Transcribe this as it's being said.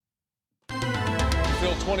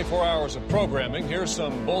kill 24 hours of programming, here's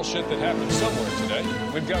some bullshit that happened somewhere today.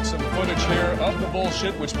 We've got some footage here of the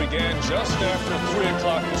bullshit which began just after 3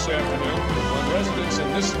 o'clock this afternoon when residents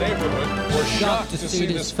in this neighborhood were shocked to see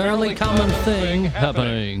this fairly common thing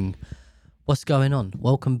happening. What's going on?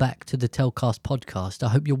 Welcome back to the Telcast podcast. I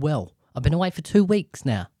hope you're well. I've been away for 2 weeks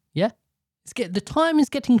now. Yeah? The time is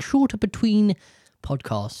getting shorter between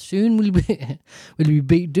podcasts. Soon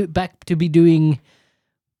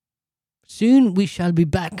Soon we shall be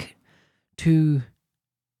back to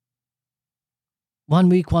 1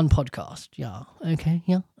 week, one podcast. Yeah. Okay.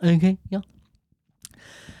 Yeah. Okay. Yeah.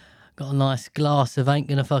 Got a nice glass of ain't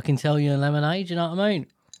gonna fucking tell you lemonade. You know what I mean?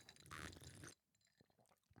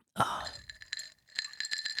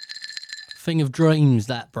 Thing of dreams,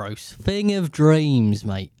 that, bros. Thing of dreams,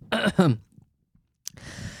 mate.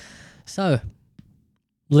 So,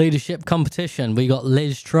 leadership competition. We got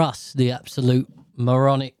Liz Truss, the absolute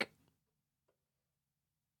moronic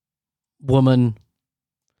woman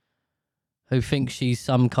who thinks she's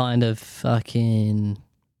some kind of fucking,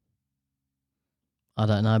 I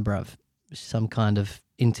don't know, bruv, some kind of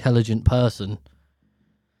intelligent person.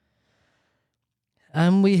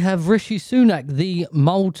 And we have Rishi Sunak, the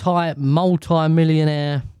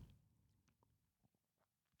multi-millionaire.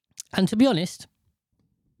 And to be honest,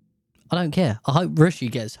 I don't care. I hope Rishi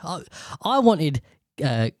gets. I wanted,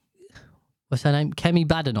 what's her name? Kemi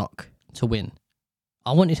Badenoch to win.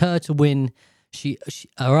 I wanted her to win.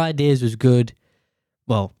 Her ideas was good.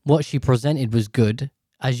 Well, what she presented was good.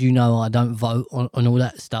 As you know, I don't vote on all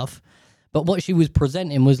that stuff. But what she was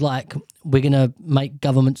presenting was like, we're going to make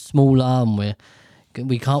government smaller and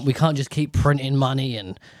we can't just keep printing money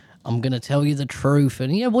and I'm going to tell you the truth.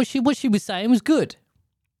 And yeah, what she was saying was good.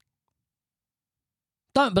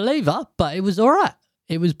 Don't believe her, but it was all right.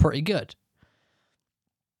 It was pretty good.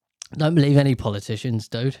 Don't believe any politicians,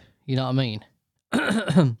 dude. You know what I mean?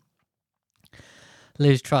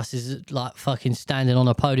 Liz Truss is like fucking standing on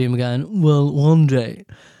a podium going, well, one day,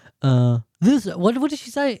 what did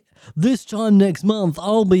she say? This time next month,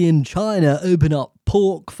 I'll be in China, open up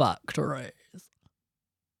pork factories.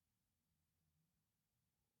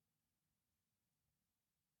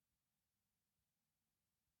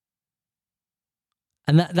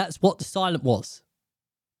 And that's what the silence was.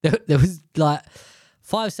 There was like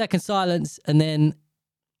 5 second silence and then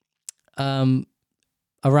a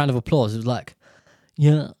round of applause. It was like,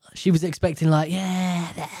 yeah, she was expecting like,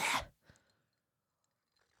 yeah.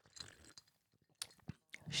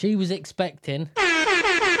 She was expecting.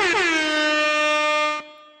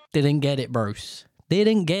 Didn't get it, Bruce.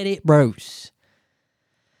 Didn't get it, Bruce.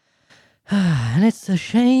 And it's a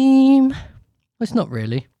shame. Well, it's not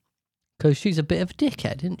really. Because she's a bit of a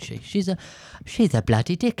dickhead, isn't she? She's a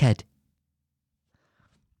bloody dickhead.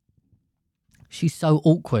 She's so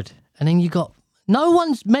awkward. And then you got... No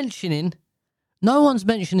one's mentioning Joe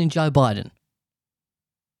Biden.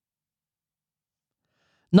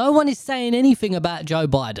 No one is saying anything about Joe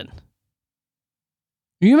Biden.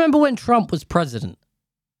 You remember when Trump was president?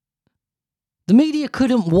 The media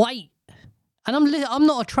couldn't wait. And I'm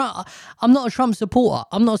not a Trump supporter.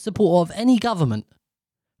 I'm not a supporter of any government.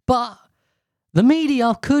 But the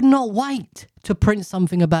media could not wait to print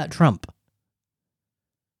something about Trump.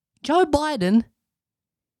 Joe Biden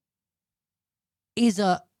is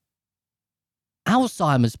a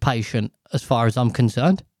Alzheimer's patient, as far as I'm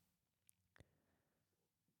concerned.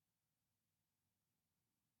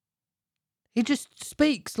 He just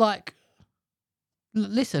speaks like,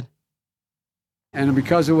 listen. And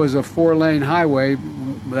because it was a 4-lane highway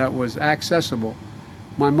that was accessible,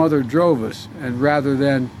 my mother drove us, and rather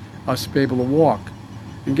than us be able to walk.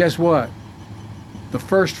 And guess what? The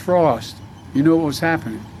first frost, you know what was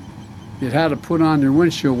happening? You had to put on your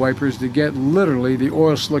windshield wipers to get literally the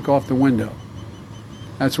oil slick off the window.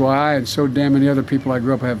 That's why I and so damn many other people I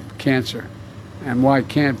grew up have cancer. And why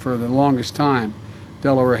for the longest time,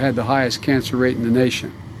 Delaware had the highest cancer rate in the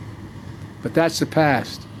nation. But that's the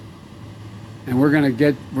past. And we're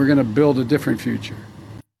gonna build a different future.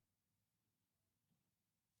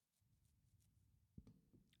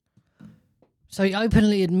 So he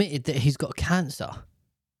openly admitted that he's got cancer.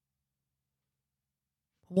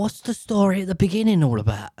 What's the story at the beginning all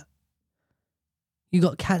about? You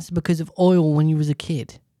got cancer because of oil when you was a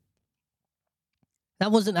kid.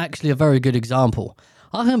 That wasn't actually a very good example.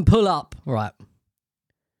 I can pull up, right.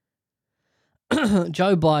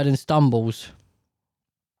 Joe Biden stumbles.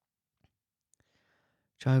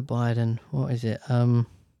 Joe Biden, what is it?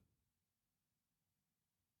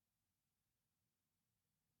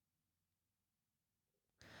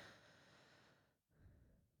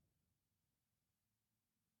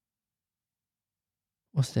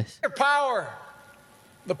 What's this? Your power.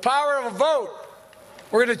 The power of a vote.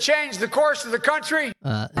 We're going to change the course of the country.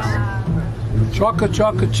 Chocolate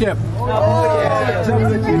chip. What is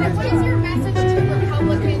your message to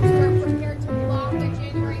Republicans who are prepared to block the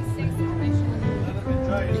January 6th commission?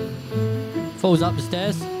 Falls up the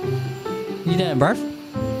stairs. You doing, bruv?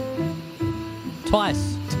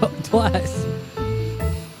 Twice. Twice.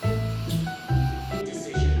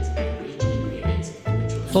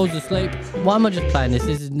 Falls asleep. Why am I just playing this?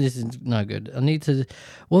 This is no good. I need to.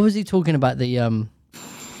 What was he talking about? He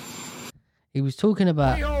was talking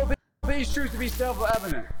about. We hold these truths to be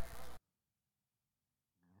self-evident.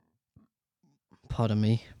 Pardon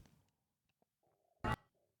me.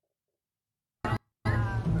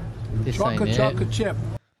 This ain't it. Chocolate chip.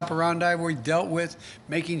 Operandi we dealt with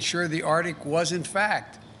making sure the Arctic was in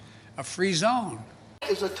fact a free zone.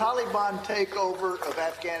 Is a Taliban takeover of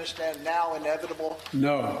Afghanistan now inevitable?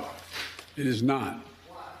 No, it is not.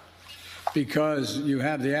 Because you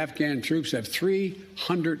have the Afghan troops have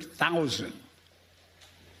 300,000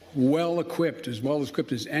 well equipped as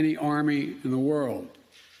any army in the world,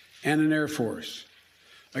 and an air force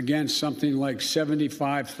against something like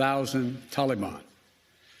 75,000 Taliban.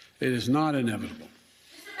 It is not inevitable.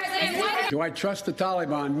 Do I trust the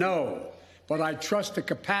Taliban? No. But I trust the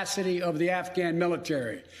capacity of the Afghan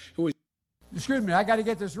military. Excuse me, I got to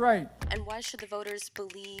get this right. And why should the voters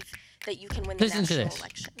believe that you can win the Listen to national this.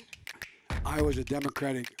 election? I was a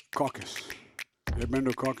Democratic caucus. You ever been to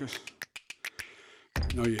a caucus?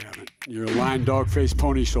 No, you haven't. You're a lying dog-faced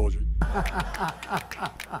pony soldier.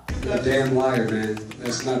 You're a damn liar, man.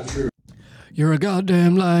 That's not true. You're a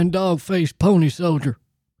goddamn lying dog-faced pony soldier.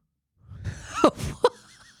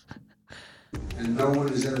 And no one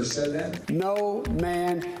has ever said that? No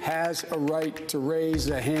man has a right to raise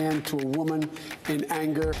a hand to a woman in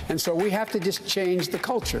anger. And so we have to just change the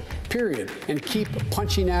culture, period, and keep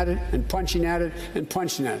punching at it and punching at it and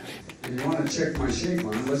punching at it. If you want to check my shape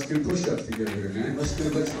on it, let's do push-ups together, man. Let's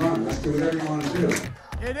run. Let's do whatever you want to do.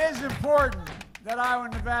 It is important that Iowa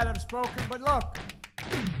and Nevada have spoken, but look.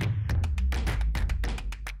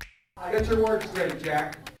 Get your words straight,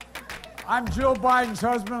 Jack. I'm Jill Biden's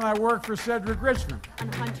husband, and I work for Cedric Richmond.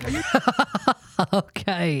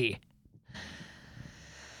 Okay.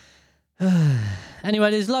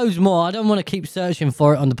 Anyway, there's loads more. I don't want to keep searching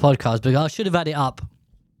for it on the podcast because I should have had it up.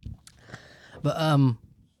 But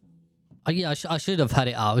yeah, I should have had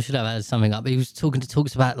it up. I should have had something up. He was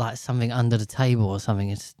talks about like something under the table or something.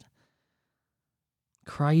 It's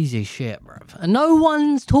crazy shit, bro. And no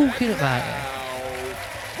one's talking about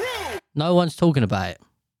it. No one's talking about it.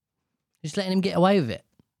 Just letting him get away with it.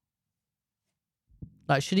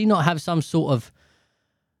 Like, should he not have some sort of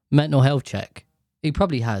mental health check? He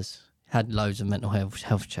probably has had loads of mental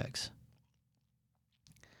health checks.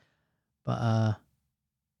 But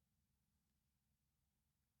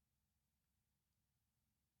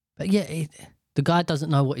yeah, the guy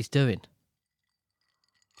doesn't know what he's doing.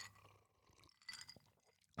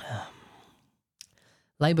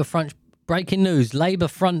 Labour front. Breaking news, Labour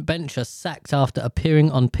front bencher sacked after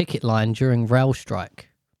appearing on picket line during rail strike.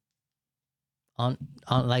 Aren't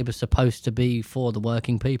Labour supposed to be for the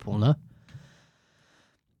working people, no?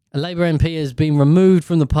 A Labour MP has been removed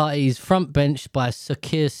from the party's front bench by Sir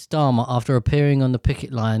Keir Starmer after appearing on the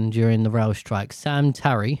picket line during the rail strike. Sam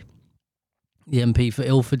Tarry, the MP for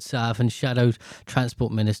Ilford South and Shadow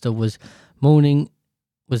Transport Minister, was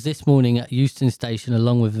this morning at Euston Station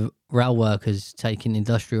along with rail workers taking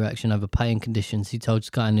industrial action over pay and conditions. He told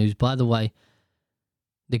Sky News, by the way,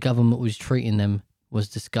 the government was treating them was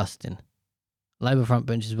disgusting. Labour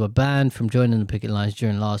frontbenchers were banned from joining the picket lines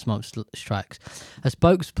during last month's strikes. A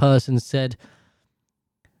spokesperson said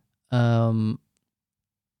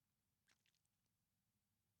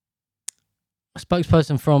a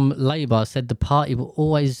spokesperson from Labour said the party will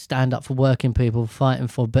always stand up for working people fighting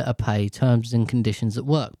for better pay, terms and conditions at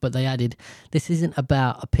work. But they added, this isn't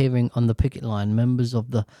about appearing on the picket line. Members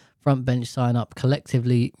of the front bench sign up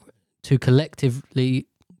to collective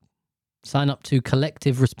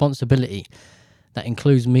responsibility that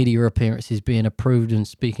includes media appearances, being approved and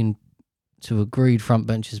speaking to agreed front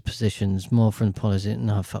benchers positions, more from politics.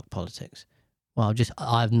 No, fuck politics. Well,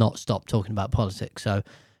 I've not stopped talking about politics, so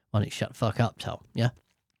why don't you shut the fuck up, Tal? Yeah?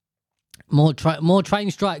 More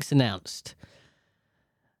train strikes announced.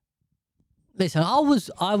 Listen, I was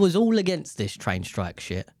all against this train strike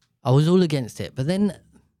shit. I was all against it. But then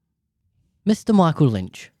Mr. Michael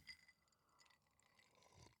Lynch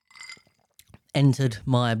entered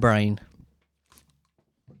my brain.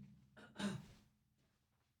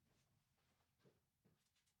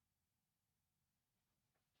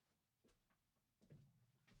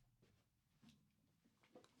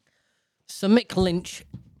 So Mick Lynch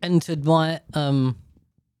entered my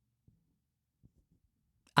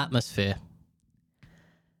atmosphere,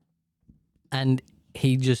 and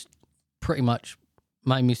he just pretty much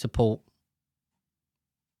made me support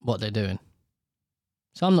what they're doing.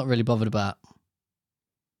 So I'm not really bothered about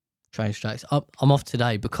train strikes. I'm off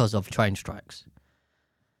today because of train strikes,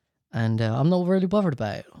 and I'm not really bothered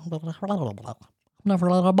about it. I'm not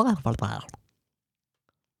really bothered about it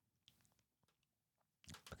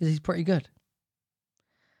because he's pretty good.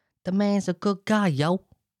 The man's a good guy, yo.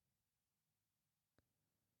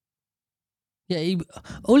 Yeah,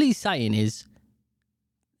 all he's saying is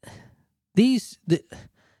these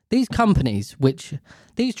companies,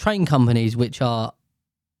 these train companies, which are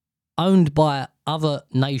owned by other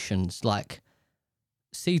nations, like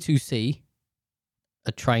C2C,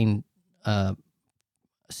 a train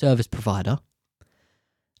service provider,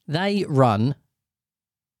 they are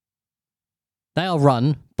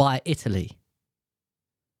run by Italy.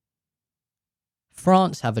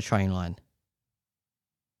 France have a train line.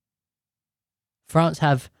 France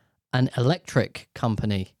have an electric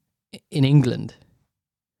company in England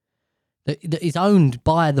that is owned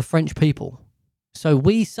by the French people. So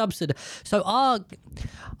we subsidize. So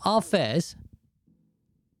our fares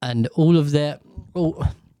and all of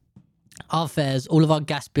our fares, all of our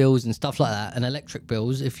gas bills and stuff like that, and electric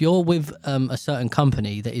bills, if you're with a certain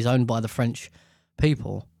company that is owned by the French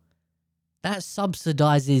people, that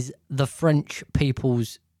subsidizes the French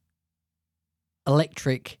people's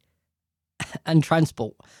electric and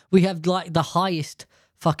transport. We have like the highest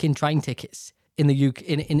fucking train tickets in the UK,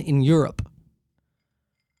 in Europe.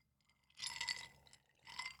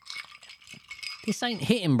 This ain't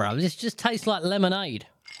hitting, bro. This just tastes like lemonade.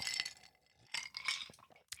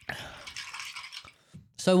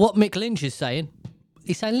 So what Mick Lynch is saying,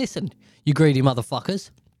 he's saying, listen, you greedy motherfuckers,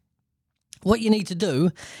 what you need to do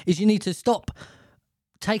is you need to stop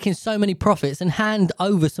taking so many profits and hand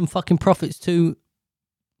over some fucking profits to,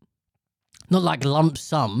 not like lump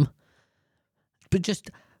sum, but just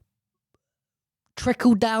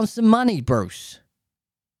trickle down some money, Bruce.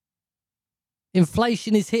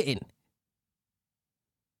 Inflation is hitting.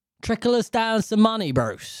 Trickle us down some money,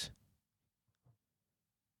 Bruce.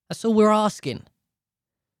 That's all we're asking.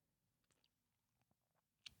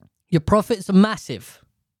 Your profits are massive.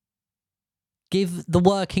 Give the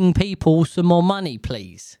working people some more money,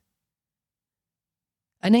 please.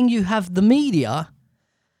 And then you have the media,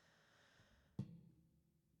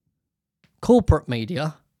 corporate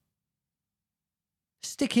media,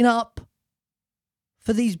 sticking up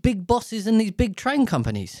for these big bosses and these big train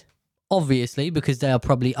companies. Obviously, because they are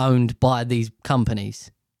probably owned by these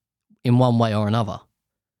companies in one way or another.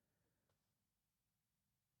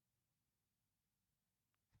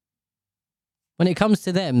 When it comes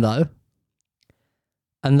to them, though,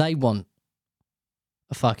 and they want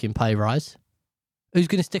a fucking pay rise, who's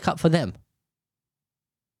going to stick up for them?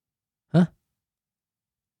 Huh?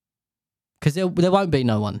 Because there won't be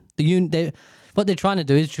no one. What they're trying to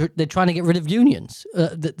do is they're trying to get rid of unions.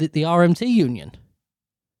 The RMT union.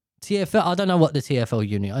 TFL, I don't know what the TFL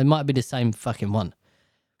union, it might be the same fucking one.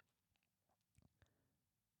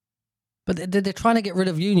 But they're trying to get rid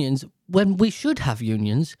of unions when we should have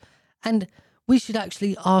unions, and we should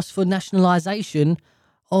actually ask for nationalisation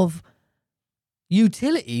of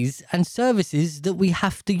utilities and services that we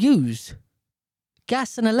have to use.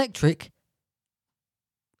 Gas and electric,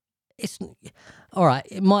 it's all right,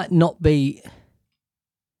 it might not be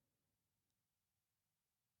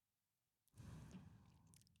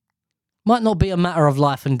a matter of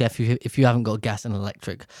life and death if you haven't got gas and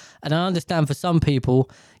electric. And I understand for some people,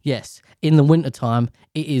 yes, in the wintertime,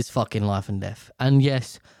 it is fucking life and death. And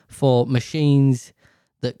yes, for machines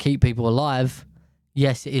that keep people alive,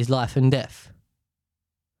 yes, it is life and death.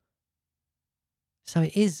 So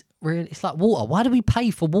it is really, it's like water. Why do we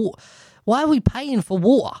pay for water? Why are we paying for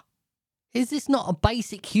water? Is this not a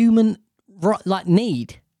basic human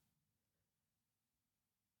need?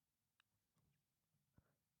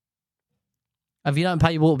 If you don't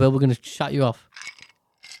pay your water bill, we're going to shut you off.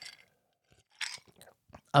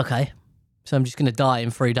 Okay. So I'm just going to die in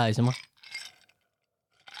 3 days, am I?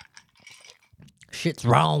 Shit's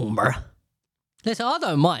wrong, bruh. Listen, I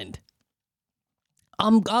don't mind.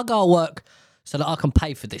 I'll go to work so that I can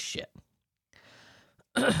pay for this shit.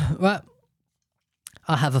 Right?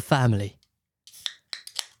 I have a family.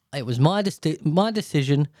 It was my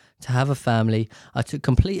decision to have a family. I took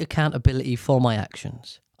complete accountability for my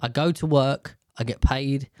actions. I go to work. I get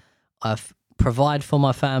paid. I provide for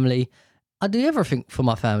my family. I do everything for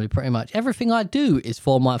my family, pretty much. Everything I do is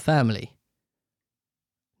for my family.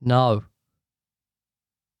 No.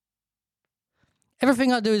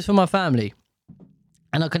 Everything I do is for my family.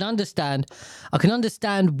 And I can understand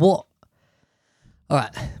what. All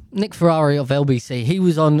right, Nick Ferrari of LBC, he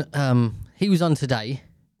was on today,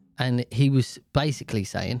 and he was basically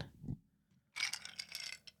saying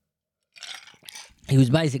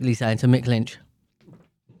to Mick Lynch,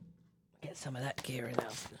 get some of that gear in now.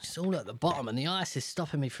 It's all at the bottom, and the ice is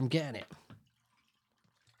stopping me from getting it.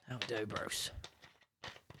 How do, bros?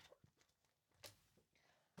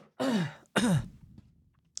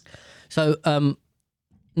 So,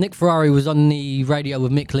 Nick Ferrari was on the radio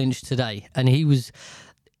with Mick Lynch today, and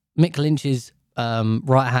Mick Lynch's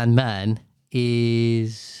right-hand man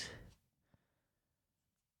is,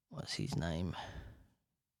 what's his name?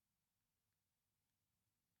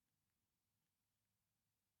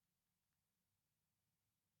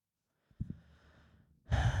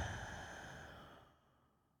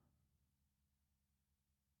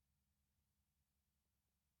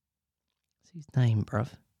 What's his name, bruv?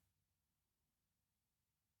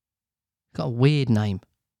 Got a weird name.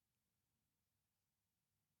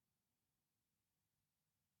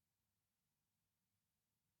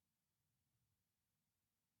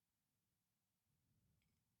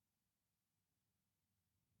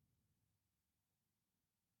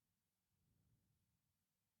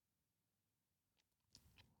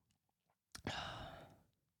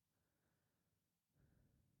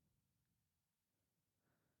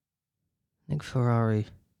 Nick Ferrari.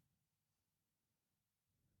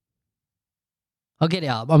 I'll get it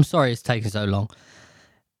up. I'm sorry it's taking so long.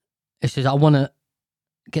 It's just I want to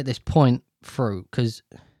get this point through because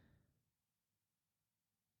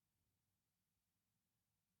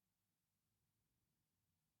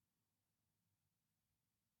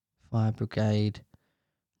Fire Brigade.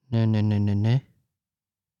 No.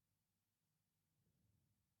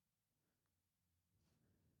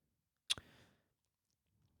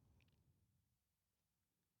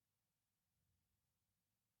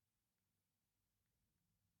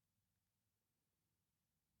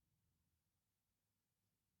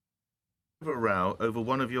 A row over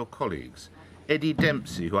one of your colleagues, Eddie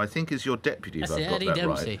Dempsey, who I think is your deputy, That's if it, I've got Eddie that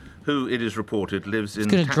Dempsey. right, who it is reported lives in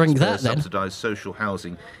gonna drink that, then. taxpayer-subsidised social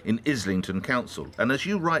housing in Islington Council. And as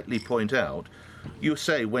you rightly point out, you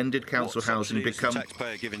say, when did council housing become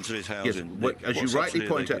taxpayer giving to his Yes, housing? as you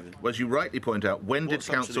rightly point out, when did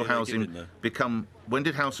council housing become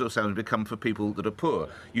for people that are poor?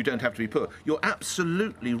 You don't have to be poor. You're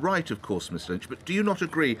absolutely right, of course, Miss Lynch, but do you not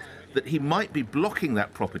agree that he might be blocking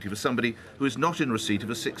that property for somebody who is not in receipt of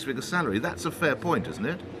a six-figure salary? That's a fair point, isn't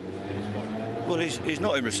it? Well, he's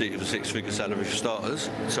not in receipt of a six-figure salary for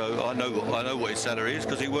starters, so I know what his salary is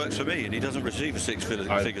because he works for me and he doesn't receive a six-figure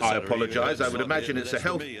salary. I apologise. I would imagine it's a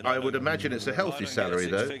healthy salary,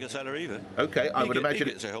 though. Six-figure salary either. Okay, I would imagine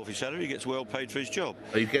he gets a healthy salary. He gets well paid for his job.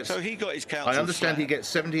 So he got his council. I understand he gets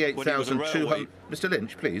 £78,200. Mr.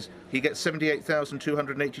 Lynch, please. He gets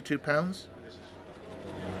 £78,282.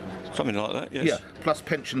 Something like that. Yes. Yeah, plus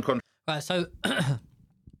pension contributions. Right, so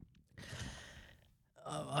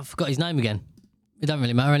I forgot his name again. It don't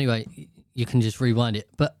really matter anyway. You can just rewind it.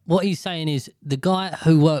 But what he's saying is the guy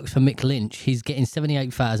who works for Mick Lynch, he's getting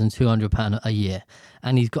 £78,200 a year,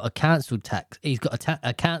 and he's got a council tax. He's got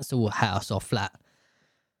a council house or flat,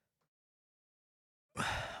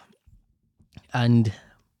 and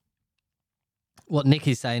what Nick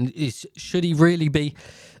is saying is, should he really be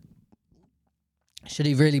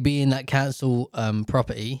in that council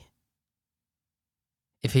property?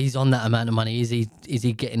 If he's on that amount of money, is he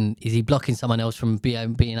blocking someone else from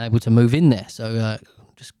being able to move in there? So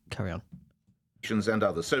just carry on. And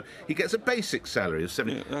others. So he gets a basic salary of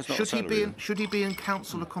 70. Yeah, that's not a salary. Should he be in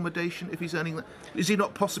council accommodation if he's earning that? Is he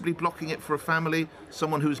not possibly blocking it for a family,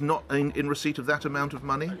 someone who's not in receipt of that amount of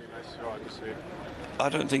money? I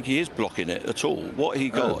don't think he is blocking it at all. What he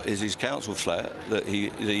got is his council flat that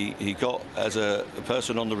he got as a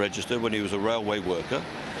person on the register when he was a railway worker.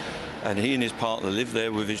 And he and his partner live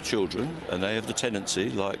there with his children, and they have the tenancy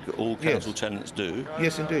like all council tenants do.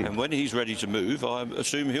 Yes, indeed. And when he's ready to move, I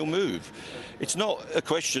assume he'll move. It's not a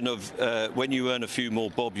question of when you earn a few more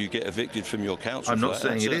bob, you get evicted from your council I'm not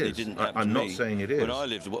flat. saying it is. Didn't happen I'm to not me saying it is. when I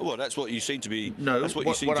lived. Well, that's what you seem to be. No, that's what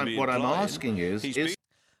you seem to be what I'm implying. asking is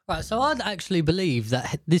Right, so I'd actually believe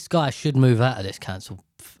that this guy should move out of this council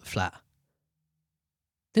flat.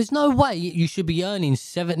 There's no way you should be earning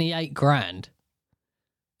 78 grand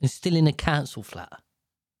and still in a council flat.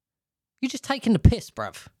 You're just taking the piss,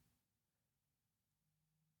 bruv.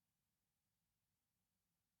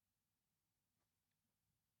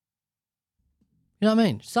 You know what I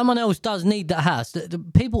mean? Someone else does need that house. The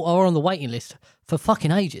people are on the waiting list for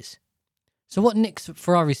fucking ages. So what Nick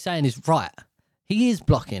Ferrari's saying is right. He is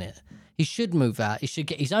blocking it. He should move out. He should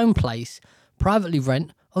get his own place, privately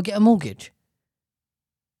rent, or get a mortgage.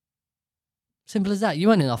 Simple as that.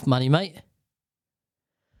 You ain't enough money, mate.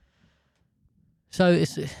 So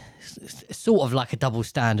it's sort of like a double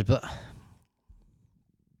standard, but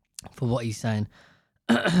for what he's saying.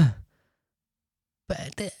 But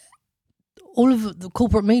all of the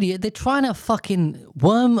corporate media, they're trying to fucking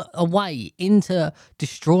worm a way into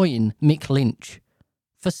destroying Mick Lynch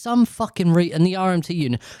for some fucking reason, and the RMT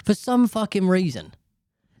union, for some fucking reason.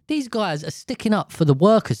 These guys are sticking up for the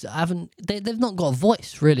workers that they've not got a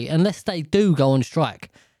voice, really, unless they do go on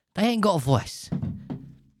strike. They ain't got a voice.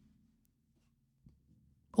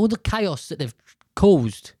 All the chaos that they've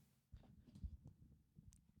caused,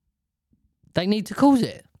 they need to cause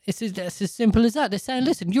it. It's as simple as that. They're saying,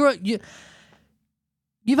 listen, you've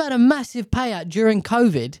had a massive payout during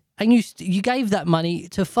COVID, and you gave that money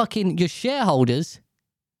to fucking your shareholders.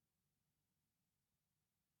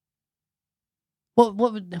 What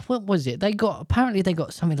was it? Apparently they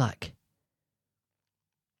got something like,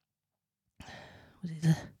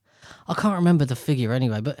 I can't remember the figure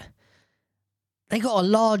anyway, but they got a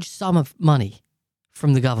large sum of money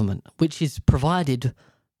from the government, which is provided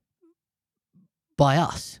by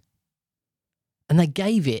us. And they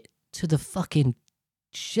gave it to the fucking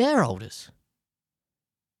shareholders.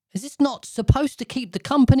 Is this not supposed to keep the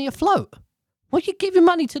company afloat? What are you giving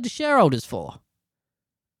money to the shareholders for?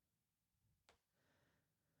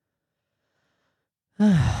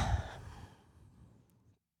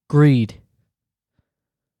 Greed.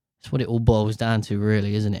 That's what it all boils down to,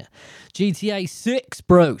 really, isn't it? GTA 6,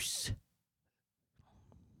 Bruce.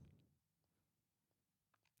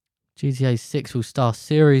 GTA 6 will star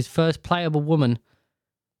series' first playable woman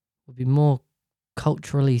will be more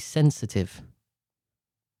culturally sensitive.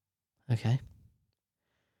 Okay.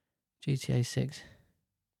 GTA 6.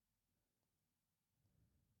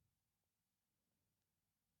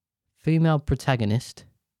 Female protagonist.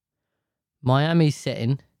 Miami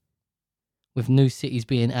setting with new cities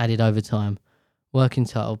being added over time. Working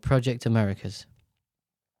title, Project Americas.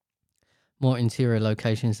 More interior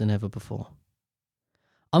locations than ever before.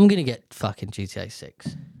 I'm going to get fucking GTA 6.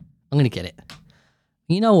 I'm going to get it.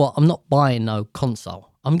 You know what? I'm not buying no console.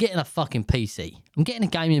 I'm getting a fucking PC. I'm getting a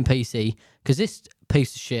gaming PC because this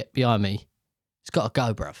piece of shit behind me, it's got to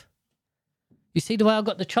go, bruv. You see the way I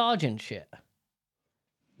got the charging shit?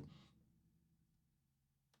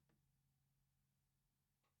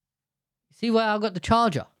 You see where I got the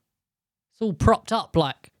charger? It's all propped up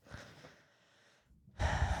like...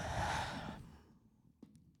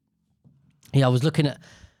 Yeah, I was looking at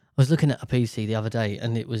a PC the other day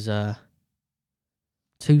and it was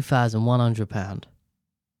 £2,100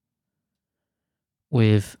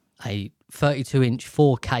 with a 32-inch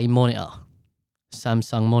 4K monitor,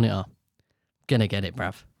 Samsung monitor. Gonna get it,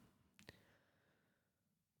 bruv.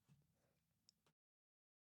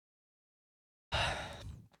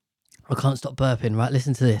 I can't stop burping, right?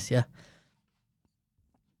 Listen to this, yeah?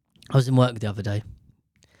 I was in work the other day.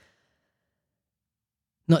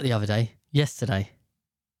 Not the other day. Yesterday.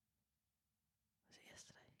 Was it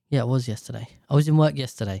yesterday? Yeah, it was yesterday. I was in work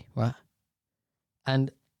yesterday, right?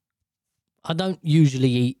 And I don't usually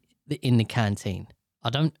eat in the canteen. I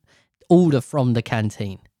don't order from the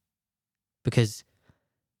canteen. Because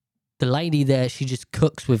the lady there, she just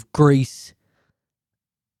cooks with grease,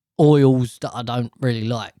 oils that I don't really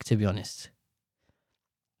like, to be honest.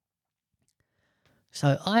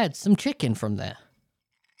 So I had some chicken from there.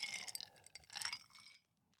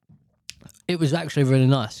 It was actually really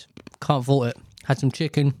nice. Can't fault it. Had some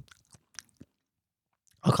chicken.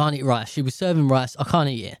 I can't eat rice. She was serving rice. I can't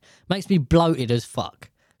eat it. Makes me bloated as fuck.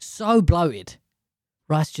 So bloated.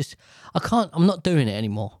 Rice just... I'm not doing it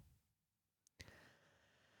anymore.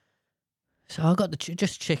 So I got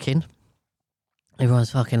just chicken.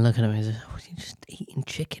 Everyone's fucking looking at me and says, "What, you just eating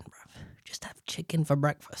chicken, bruv? Just have chicken for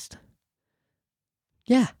breakfast."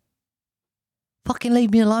 Yeah. Fucking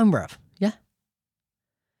leave me alone, bruv. Yeah.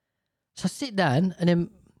 So I sit down and then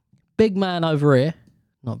big man over here,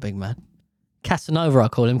 not big man, Casanova I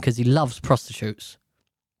call him because he loves prostitutes.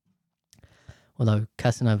 Although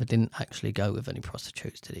Casanova didn't actually go with any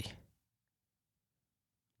prostitutes, did he?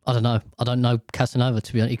 I don't know. I don't know Casanova,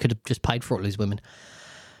 to be honest. He could have just paid for all his women.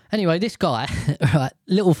 Anyway, this guy, right,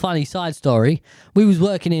 little funny side story. We was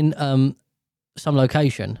working in some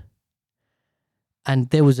location and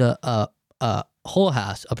there was a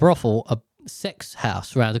whorehouse, a brothel, a sex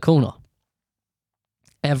house around the corner.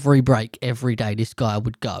 Every break, every day, this guy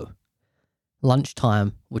would go.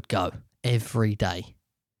 Lunchtime would go every day.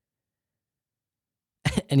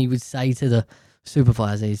 And he would say to the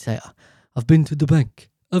supervisor, he'd say, "I've been to the bank.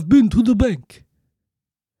 I've been to the bank.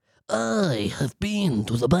 I have been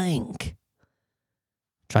to the bank."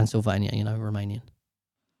 Transylvania, you know, Romanian.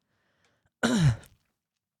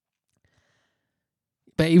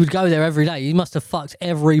 But he would go there every day. He must have fucked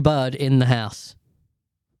every bird in the house.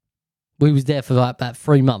 We was there for like about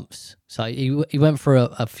 3 months. So he went for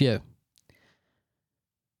a few.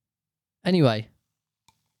 Anyway.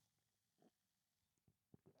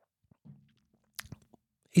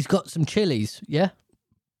 He's got some chilies, yeah?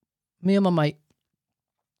 Me and my mate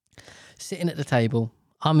sitting at the table.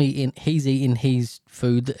 He's eating his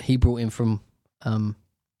food that he brought in from home.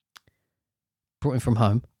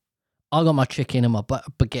 I got my chicken and my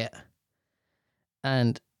baguette.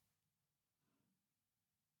 And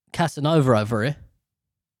Casanova over here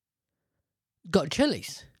got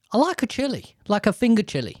chilies. I like a chili, like a finger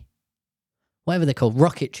chili. Whatever they're called,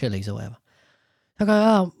 rocket chilies or whatever. I go,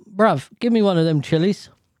 oh, bruv, give me one of them chilies.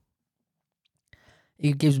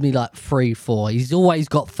 He gives me like 3, 4. He's always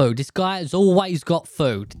got food. This guy has always got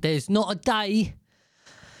food. There's not a day.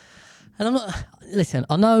 And I'm not... Listen,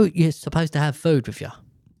 I know you're supposed to have food with you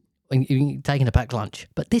when you're taking a packed lunch.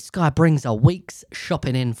 But this guy brings a week's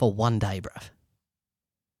shopping in for one day, bruv.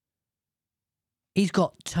 He's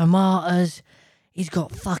got tomatoes. He's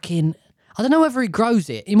got fucking... I don't know whether he grows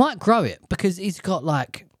it. He might grow it because he's got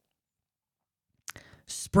like...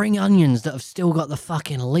 spring onions that have still got the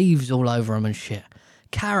fucking leaves all over them and shit.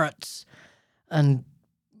 Carrots and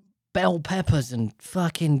bell peppers and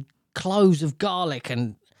fucking cloves of garlic,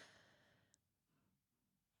 and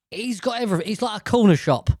he's got everything. He's like a corner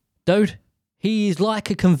shop, dude. He is like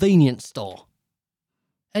a convenience store.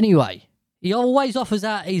 Anyway, he always offers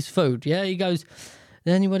out his food, yeah? He goes,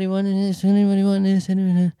 anybody want this? Anybody want this?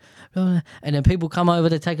 And then people come over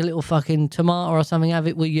to take a little fucking tomato or something, have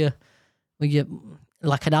it with your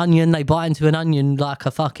like an onion. They bite into an onion like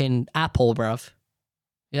a fucking apple, bruv.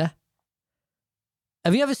 Yeah?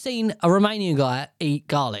 Have you ever seen a Romanian guy eat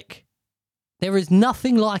garlic? There is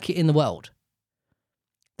nothing like it in the world.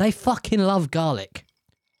 They fucking love garlic.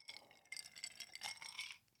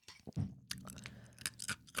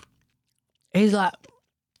 He's like...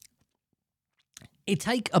 He'd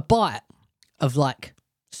take a bite of like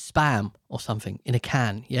Spam or something in a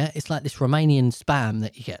can, yeah? It's like this Romanian Spam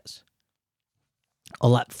that he gets. Or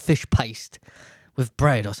like fish paste with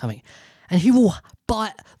bread or something. And he will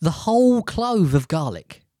bite the whole clove of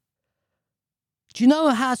garlic. Do you know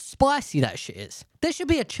how spicy that shit is? There should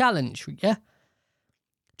be a challenge, yeah?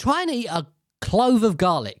 Try and eat a clove of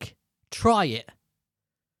garlic. Try it.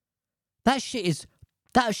 That shit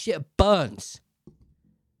burns.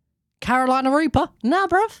 Carolina Reaper? Nah,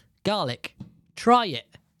 bruv. Garlic. Try it.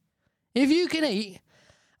 If you can eat...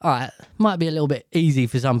 Alright, might be a little bit easy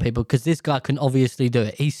for some people because this guy can obviously do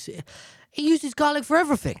it. He uses garlic for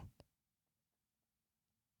everything.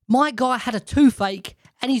 My guy had a toothache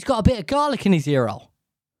and he's got a bit of garlic in his ear hole.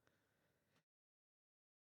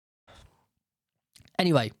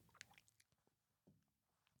 Anyway.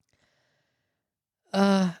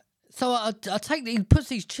 So I take... He puts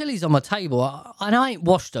these chilies on my table and I ain't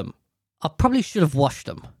washed them. I probably should have washed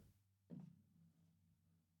them.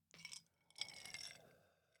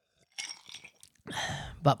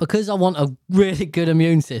 But because I want a really good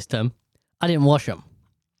immune system, I didn't wash them.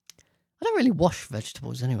 I don't really wash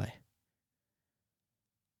vegetables anyway.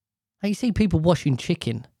 Now you see people washing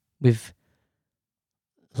chicken with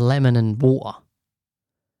lemon and water.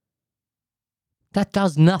 That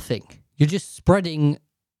does nothing. You're just spreading...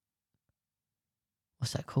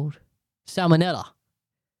 What's that called? Salmonella.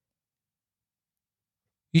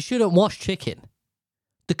 You shouldn't wash chicken.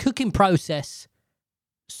 The cooking process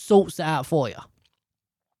sorts it out for you.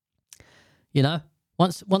 You know,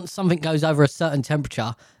 once something goes over a certain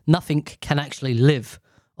temperature, nothing can actually live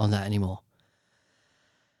on that anymore.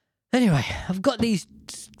 Anyway, I've got these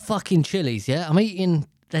fucking chilies, yeah? I'm eating,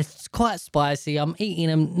 they're quite spicy. I'm eating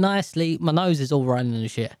them nicely. My nose is all running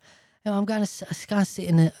and shit. And I'm going to sit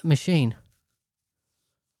in the machine.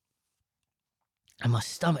 And my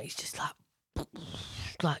stomach is just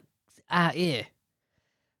like out here.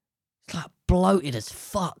 It's like bloated as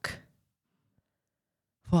fuck.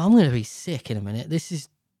 Well, I'm going to be sick in a minute. This is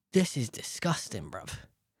disgusting, bruv.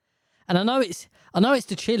 And I know it's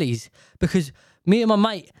the chilies because me and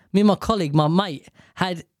my colleague, my mate,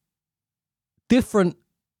 had different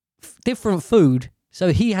food.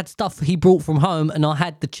 So he had stuff he brought from home and I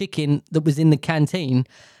had the chicken that was in the canteen,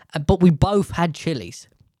 but we both had chilies.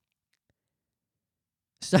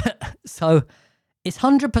 So it's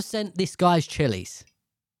 100% this guy's chilies.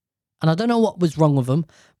 And I don't know what was wrong with them,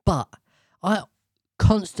 but I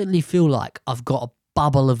constantly feel like I've got a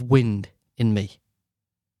bubble of wind in me.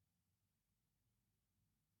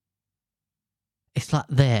 It's like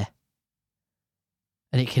there.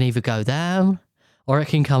 And it can either go down or it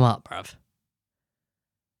can come up, bruv.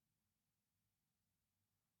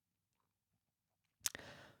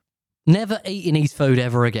 Never eating his food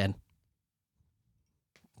ever again.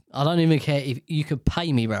 I don't even care if you could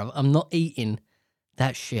pay me, bruv. I'm not eating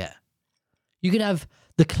that shit. You could have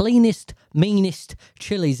the cleanest, meanest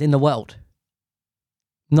chilies in the world.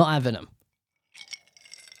 Not having them.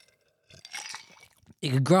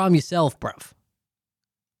 You could grow them yourself, bruv.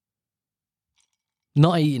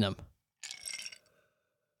 Not eating them.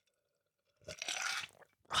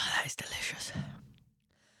 Oh, that is delicious.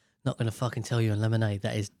 Not going to fucking tell you on lemonade.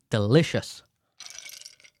 That is delicious.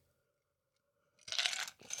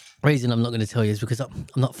 Reason I'm not going to tell you is because I'm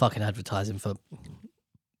not fucking advertising for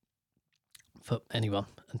anyone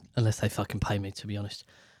unless they fucking pay me, to be honest.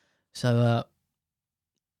 So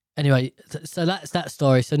anyway, so that's that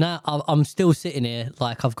story. So now I'm still sitting here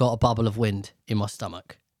like I've got a bubble of wind in my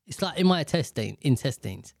stomach. It's like in my intestines.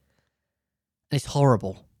 And it's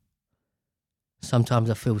horrible. Sometimes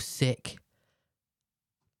I feel sick.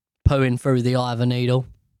 Pooing through the eye of a needle.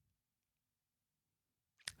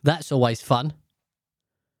 That's always fun.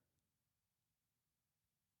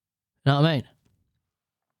 You know what I mean?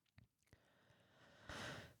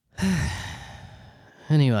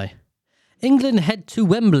 Anyway. England head to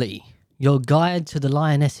Wembley. Your guide to the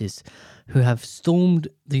Lionesses, who have stormed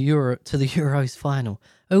the Euros final.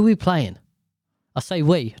 Who are we playing? I say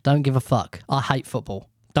we. Don't give a fuck. I hate football.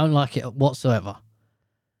 Don't like it whatsoever.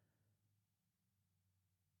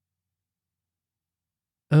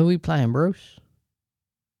 Who are we playing, Bruce?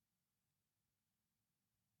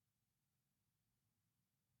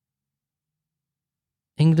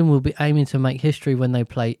 England will be aiming to make history when they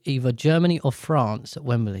play either Germany or France at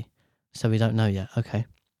Wembley. So we don't know yet. Okay.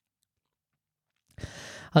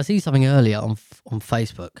 I see something earlier on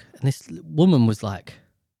Facebook, and this woman was like,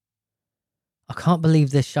 I can't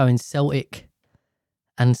believe they're showing Celtic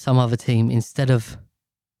and some other team instead of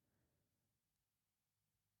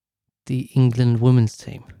the England women's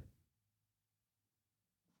team.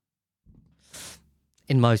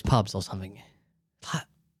 In most pubs or something. Like,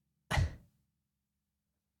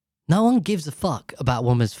 no one gives a fuck about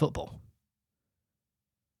women's football.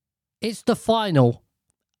 It's the final,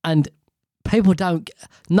 and people don't...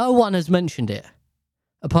 No one has mentioned it,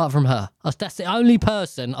 apart from her. That's the only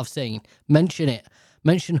person I've seen mention it.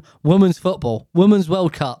 Mention women's football, women's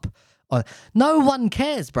World Cup. No one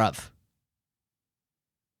cares, bruv.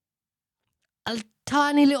 A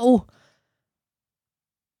tiny little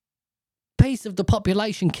piece of the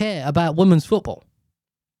population care about women's football.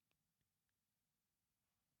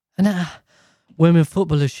 And women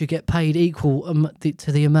footballers should get paid equal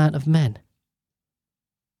to the amount of men.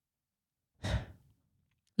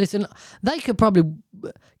 Listen, they could probably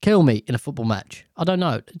kill me in a football match. I don't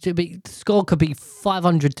know. The score could be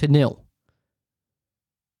 500-0.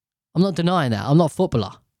 I'm not denying that. I'm not a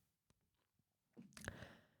footballer.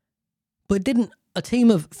 But didn't a team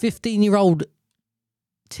of 15-year-old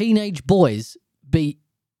teenage boys beat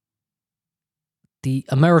the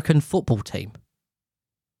American football team?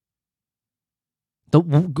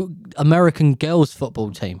 The American girls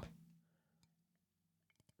football team.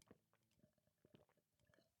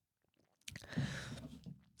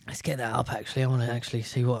 Let's get that up, actually. I want to actually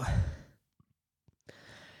see what...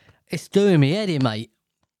 It's doing me head in, mate.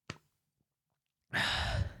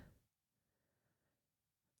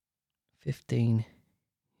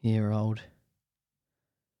 15-year-old.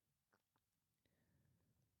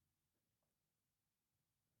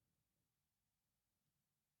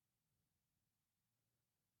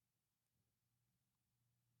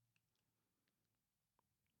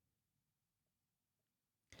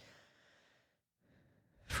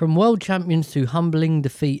 From world champions to humbling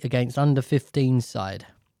defeat against under 15 side.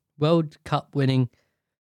 World Cup winning.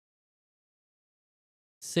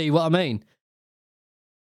 See what I mean?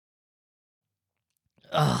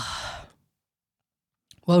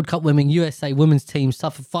 World Cup winning USA women's team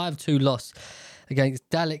suffered 5-2 loss against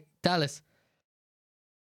Dallas.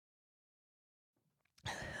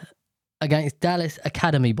 Against Dallas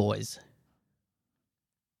Academy boys.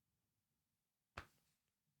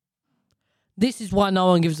 This is why no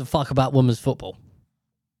one gives a fuck about women's football.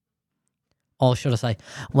 Or should I say,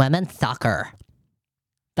 women's soccer.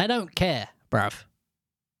 They don't care, bruv.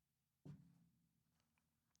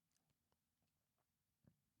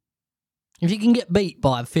 If you can get beat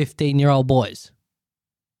by 15-year-old boys.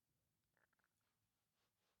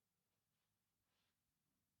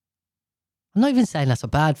 I'm not even saying that's a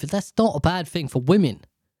bad thing. That's not a bad thing for women.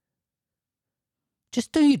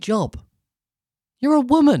 Just do your job. You're a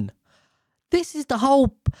woman. This is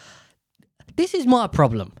my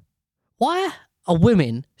problem. Why are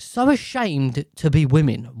women so ashamed to be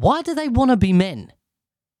women? Why do they want to be men?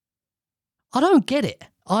 I don't get it.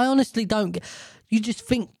 I honestly don't get. You just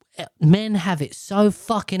think men have it so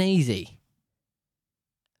fucking easy.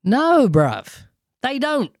 No, bruv. They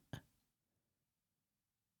don't.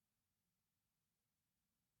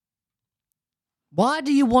 Why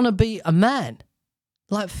do you want to be a man?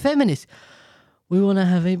 Like feminists. We want to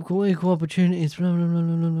have equal opportunities. Blah, blah, blah,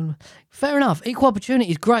 blah, blah. Fair enough. Equal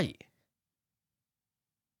opportunity is great.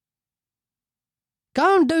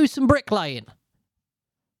 Go and do some bricklaying.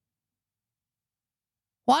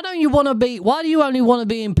 Why do you only want to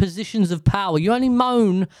be in positions of power? You only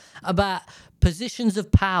moan about positions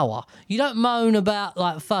of power. You don't moan about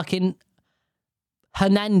like fucking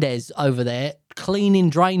Hernandez over there cleaning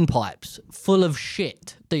drain pipes full of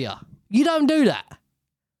shit, do you? You don't do that.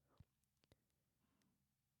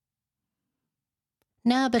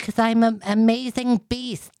 No, because I'm an amazing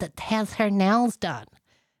beast that has her nails done.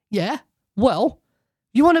 Yeah, well,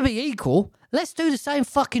 you want to be equal? Let's do the same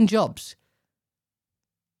fucking jobs.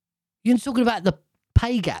 You're talking about the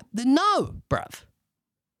pay gap. No, bruv.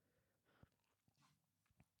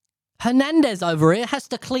 Hernandez over here has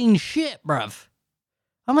to clean shit, bruv.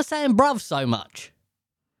 I'm not saying bruv so much.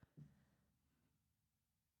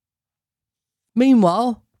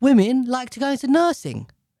 Meanwhile, women like to go into nursing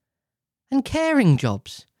and caring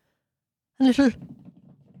jobs and little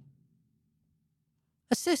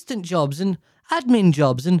assistant jobs and admin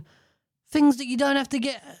jobs and things that you don't have to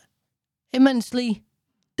get immensely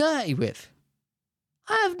dirty with.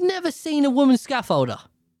 I have never seen a woman scaffolder.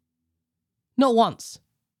 Not once.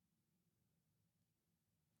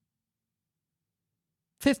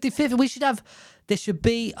 50-50. We should have... There should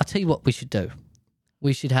be... I'll tell you what we should do.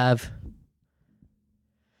 We should have...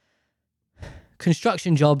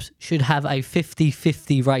 Construction jobs should have a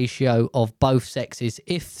 50-50 ratio of both sexes.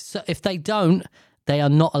 If they don't, they are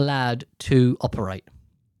not allowed to operate.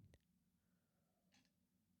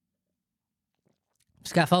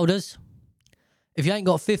 Scaffolders, if you ain't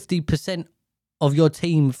got 50% of your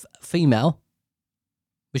team female,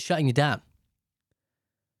 we're shutting you down.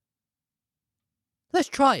 Let's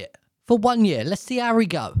try it for 1 year. Let's see how we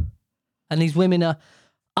go. And these women are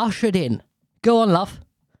ushered in. Go on, love.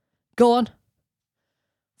 Go on.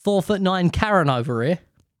 4'9" Karen over here.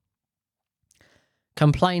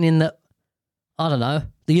 Complaining that, I don't know,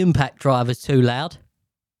 the impact driver's too loud.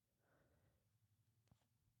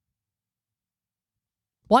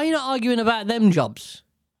 Why are you not arguing about them jobs?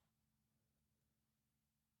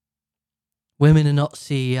 Women are not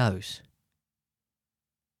CEOs.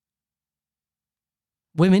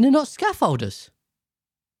 Women are not scaffolders.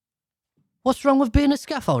 What's wrong with being a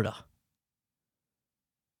scaffolder?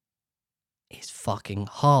 It's fucking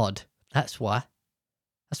hard. That's why.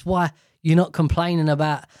 That's why you're not complaining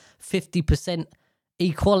about 50%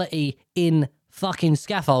 equality in fucking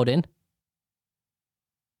scaffolding.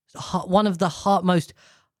 One of the most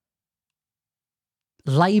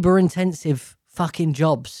labour-intensive fucking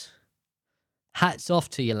jobs. Hats off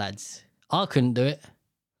to you, lads. I couldn't do it.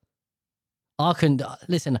 I couldn't.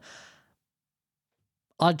 Listen,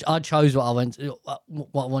 I chose what I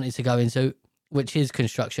wanted to go into, which is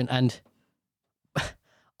construction, and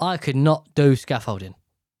I could not do scaffolding.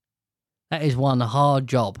 That is one hard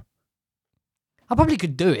job. I probably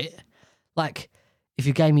could do it. Like, if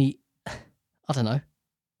you gave me, I don't know,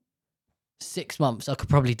 6 months, I could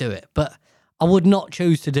probably do it. But I would not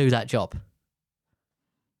choose to do that job.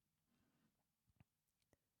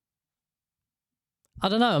 I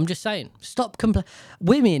don't know, I'm just saying. Stop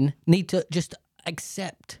Women need to just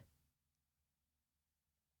accept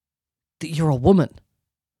that you're a woman.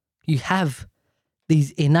 You have these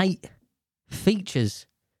innate features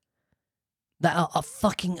that are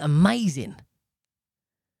fucking amazing.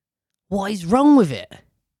 What is wrong with it?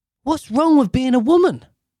 What's wrong with being a woman?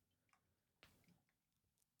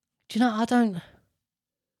 Do you know, I don't...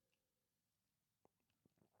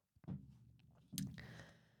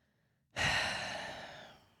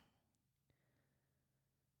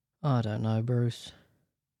 I don't know, Bruce.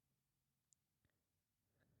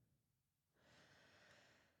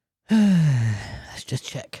 Let's just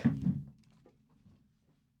check.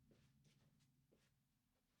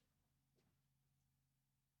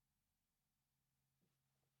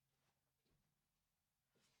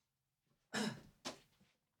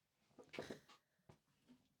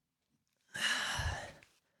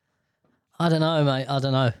 I don't know, mate. I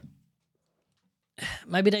don't know.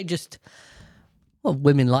 Maybe they just... Well,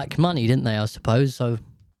 women like money, didn't they, I suppose? So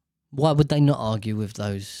why would they not argue with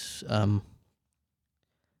those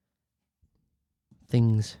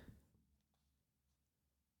things?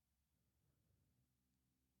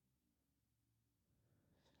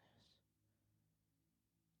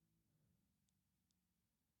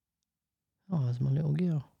 Oh, there's my little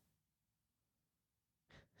girl.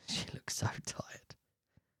 She looks so tired.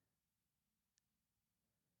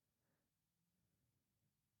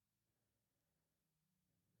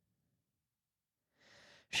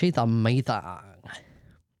 She's amazing.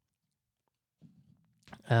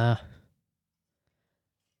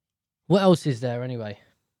 What else is there anyway?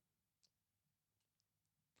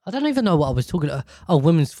 I don't even know what I was talking about. Oh,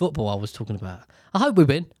 women's football I was talking about. I hope we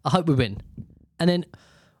win. I hope we win. And then,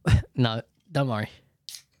 no, don't worry.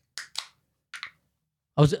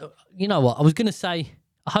 You know what? I was going to say,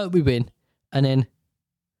 I hope we win. And then,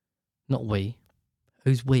 not we.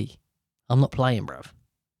 Who's we? I'm not playing, bruv.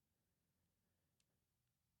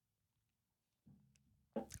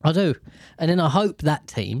 I do. And then I hope that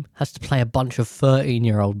team has to play a bunch of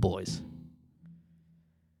 13-year-old boys.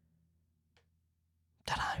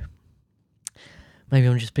 Don't know. Maybe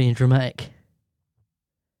I'm just being dramatic.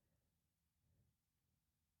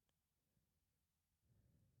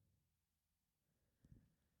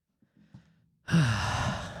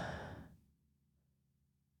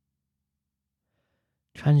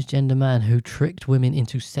 Transgender man who tricked women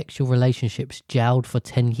into sexual relationships jailed for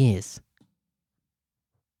 10 years.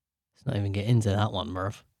 Let's not even get into that one,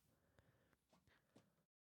 bruv.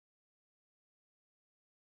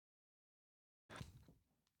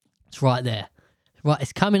 It's right there. Right,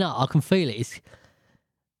 it's coming up. I can feel it.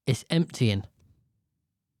 It's emptying.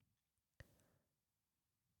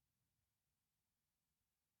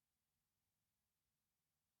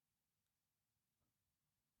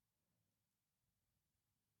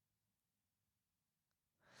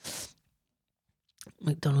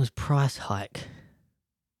 McDonald's price hike.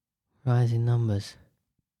 Rising numbers.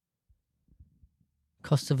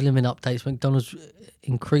 Cost of living updates. McDonald's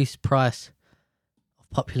increased price of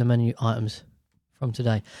popular menu items from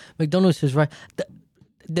today. McDonald's has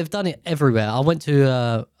they've done it everywhere. I went to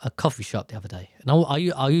a coffee shop the other day, and I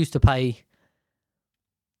used to pay,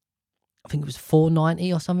 I think it was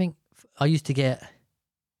 $4.90 or something. I used to get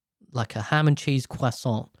like a ham and cheese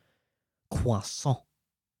croissant. I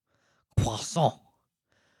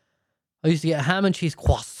used to get a ham and cheese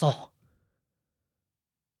croissant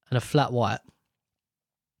and a flat white.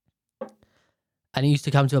 And it used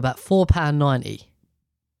to come to about £4.90.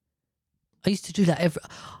 I used to do that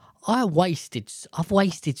I've wasted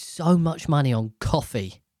so much money on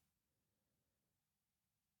coffee.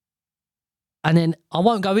 And then I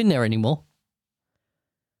won't go in there anymore.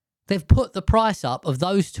 They've put the price up of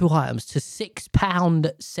those two items to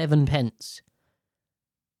 £6.07.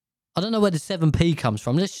 I don't know where the 7p comes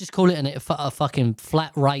from. Let's just call it a fucking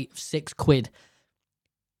flat rate of £6.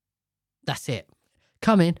 That's it.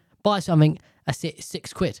 Come in, buy something, that's it,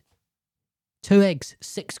 £6. 2 eggs,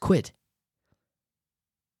 £6.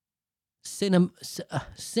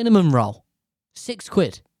 Cinnamon roll,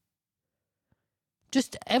 £6.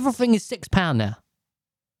 Just everything is £6 now.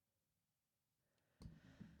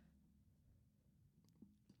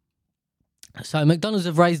 So McDonald's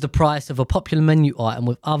have raised the price of a popular menu item,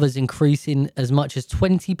 with others increasing as much as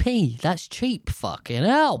 20p. That's cheap, fucking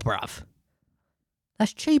hell, bruv.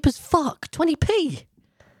 That's cheap as fuck, 20p.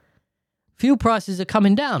 Fuel prices are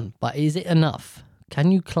coming down, but is it enough?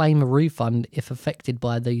 Can you claim a refund if affected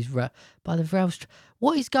by the rail strike?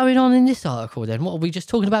 What is going on in this article then? What, are we just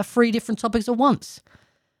talking about 3 different topics at once?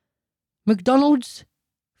 McDonald's,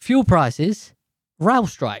 fuel prices, rail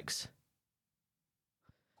strikes.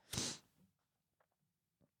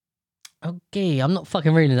 Okay, I'm not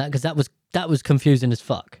fucking reading that because that was confusing as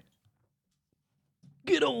fuck.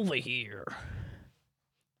 Get over here.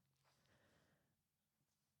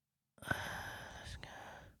 Let's go.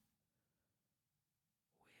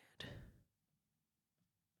 Weird.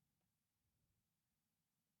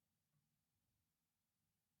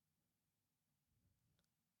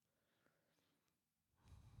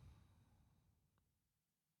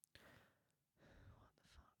 What the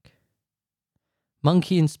fuck?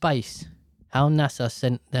 Monkey in space. How NASA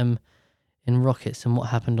sent them in rockets and what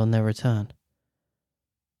happened on their return.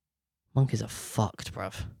 Monkeys are fucked,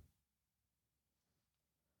 bruv.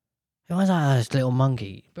 Why is that this little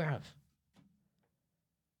monkey, bruv?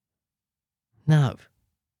 No.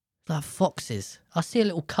 It's like foxes. I see a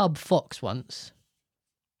little cub fox once.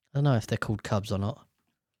 I don't know if they're called cubs or not.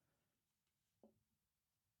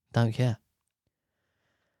 Don't care.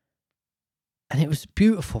 And it was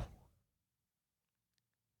beautiful.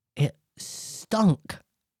 It stunk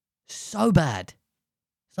so bad.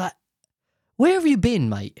 It's like, where have you been,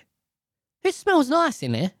 mate? It smells nice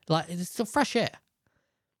in here. Like, it's the fresh air.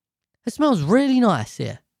 It smells really nice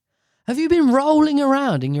here. Have you been rolling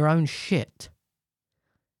around in your own shit?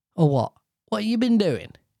 Or what? What have you been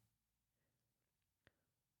doing?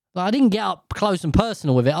 Like, I didn't get up close and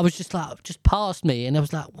personal with it. I was just like, just past me, and I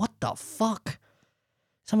was like, what the fuck?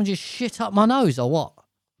 Someone just shit up my nose or what?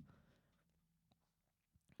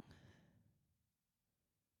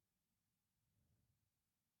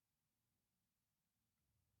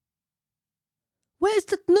 Where's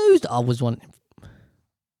the news that I was wanting?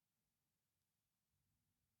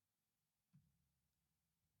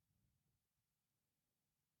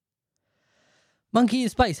 Monkey in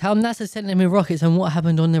Space, how NASA sent them in rockets and what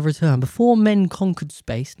happened on their return. Before men conquered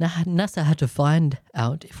space, NASA had to find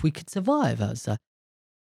out if we could survive outside.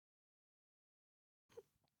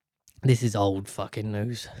 This is old fucking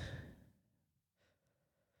news.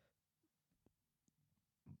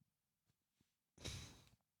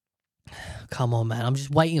 Come on, man. I'm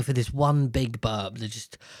just waiting for this one big burp to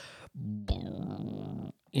just... You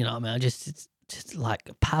know what I mean? It's just like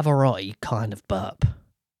a Pavarotti kind of burp.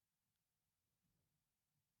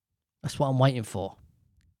 That's what I'm waiting for.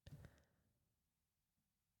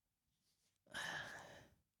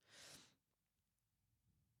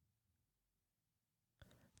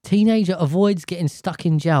 Teenager avoids getting stuck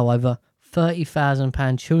in jail over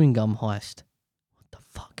 £30,000 chewing gum heist. What the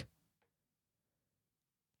fuck?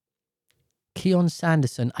 Keon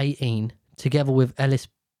Sanderson, 18, together with Ellis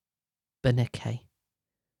Beneke,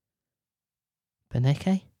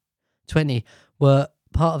 20, were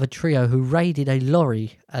part of a trio who raided a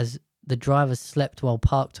lorry as the driver slept while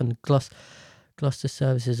parked on Gloucester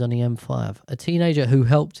services on the M5. A teenager who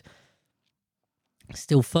helped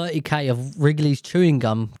steal 30k of Wrigley's chewing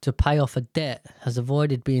gum to pay off a debt has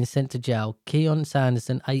avoided being sent to jail. Keon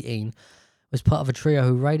Sanderson, 18, was part of a trio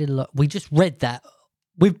who raided a lorry. We just read that.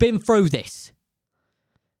 We've been through this.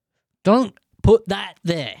 Don't put that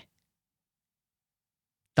there.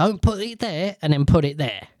 Don't put it there and then put it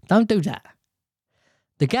there. Don't do that.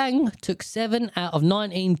 The gang took 7 out of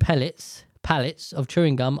 19 pallets of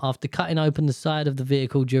chewing gum after cutting open the side of the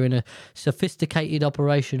vehicle during a sophisticated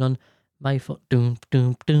operation on May 4th. Doom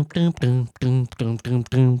doom doom doom doom doom doom doom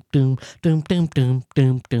doom doom doom doom doom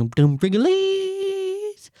doom doom doom.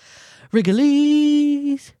 Wriggles,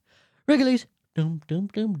 Wriggles, Wriggles. Doom doom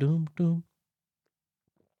doom doom doom.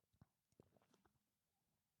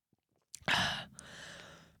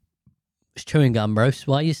 It's chewing gum, bro.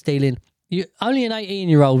 So why are you stealing? Only an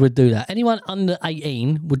 18-year-old would do that. Anyone under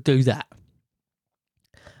 18 would do that.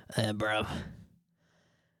 Bro.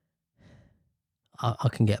 I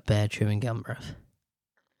can get bare chewing gum, bro.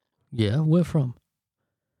 Yeah, where from?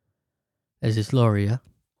 There's this lorry, yeah?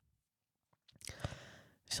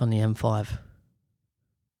 It's on the M5.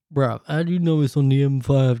 Bro, how do you know it's on the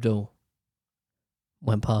M5, though?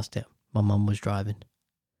 Went past it. My mum was driving.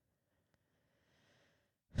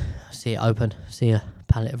 See it open. See a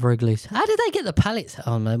pallet of Wrigley's. How did they get the pallets?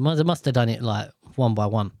 Oh, man, they must have done it like one by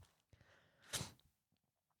one.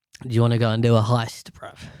 Do you want to go and do a heist,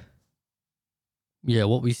 bruv? Yeah,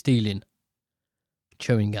 what we stealing?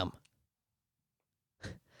 Chewing gum.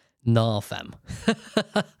 Nah, fam.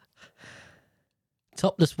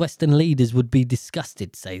 Topless Western leaders would be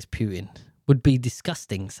disgusted, says Putin. Would be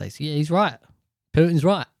disgusting, says... Yeah, he's right. Putin's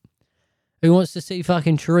right. Who wants to see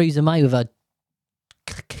fucking Theresa May with her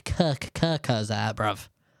kirkers out, bruv?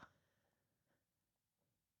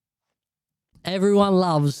 Everyone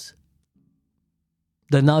loves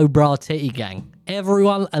the no bra titty gang.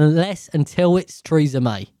 Everyone, until it's Theresa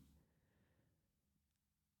May.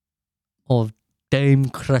 Or Dame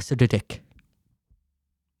Cressida Dick.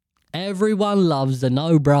 Everyone loves the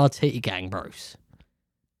no bra titty gang, bros.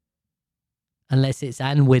 Unless it's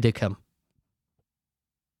Anne Widdecombe.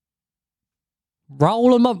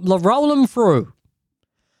 Roll them up, roll them through.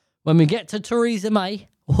 When we get to Theresa May,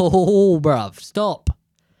 oh, bruv, stop.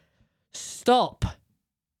 Stop.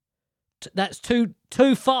 That's too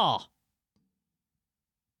far.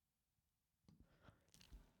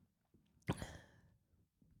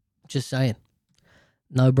 Just saying.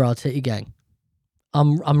 No bra titty gang.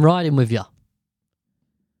 I'm riding with you.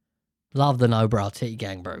 Love the no bra titty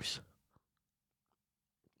gang, bros.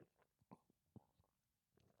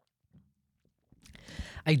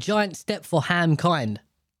 A giant step for mankind.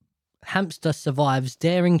 Hamster survives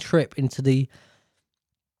daring trip into the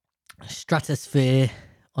stratosphere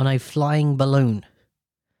on a flying balloon.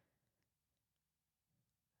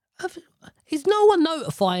 Is no one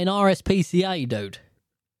notifying RSPCA, dude?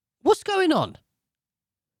 What's going on?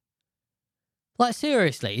 Like,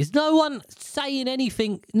 seriously, is no one saying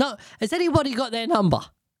anything? No, has anybody got their number?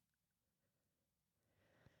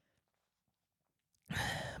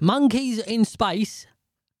 Monkeys in space,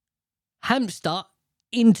 hamster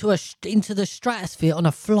into the stratosphere on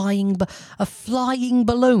a flying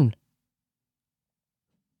balloon.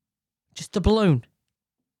 Just a balloon.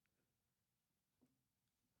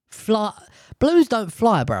 Fly. Blues don't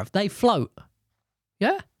fly, bruv. They float.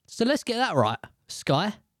 Yeah? So let's get that right.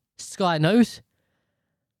 Sky knows.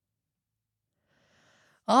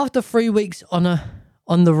 After 3 weeks on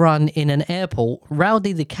the run in an airport,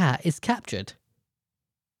 Rowdy the cat is captured.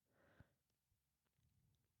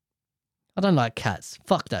 I don't like cats.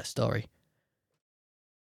 Fuck that story.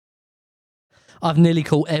 I've nearly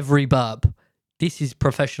caught every burp. This is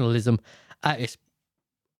professionalism at its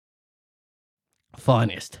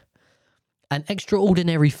finest. An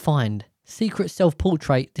extraordinary find. Secret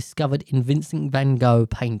self-portrait discovered in Vincent van Gogh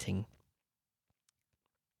painting.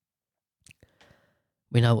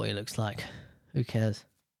 We know what he looks like. Who cares?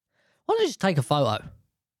 Why don't you just take a photo?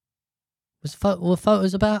 Were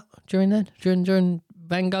photos about during then? During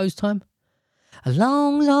Van Gogh's time? A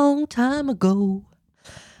long, long time ago,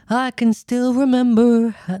 I can still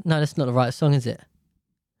remember. No, that's not the right song, is it?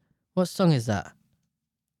 What song is that?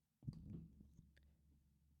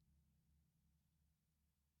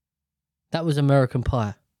 That was American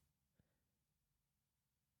Pie.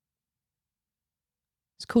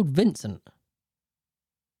 It's called Vincent.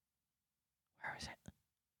 Where is it?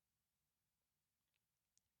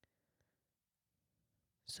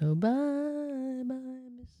 So bye,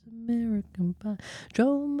 Miss American Pie.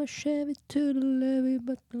 Drove my Chevy to the levee,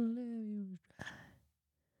 but the levee was dry.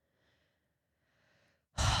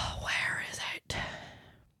 Where is it?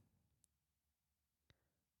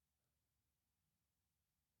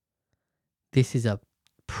 This is a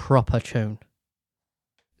proper tune.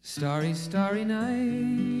 Starry, starry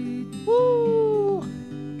night. Woo!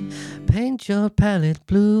 Paint your palette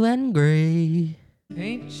blue and grey.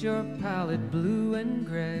 Paint your palette blue and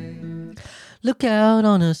grey. Look out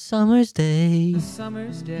on a summer's day. A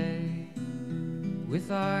summer's day.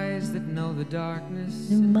 With eyes that know the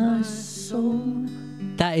darkness In my soul.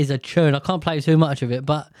 That is a tune. I can't play too much of it,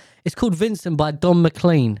 but it's called Vincent by Don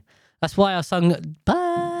McLean. That's why I sung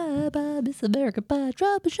Bye, bye, Miss America, bye.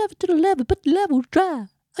 Drive my Chevy to the levee, but the levee was dry.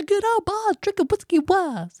 I get out bars, drink a whiskey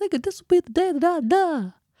wine. Thinking this will be the day that I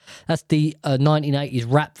die. That's the 1980s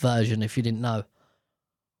rap version, if you didn't know.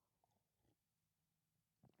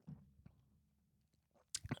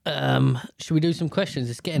 Should we do some questions?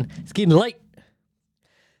 It's getting late.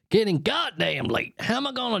 Getting goddamn late. How am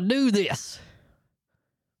I gonna do this?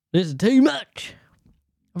 This is too much.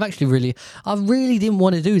 I really didn't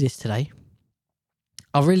want to do this today.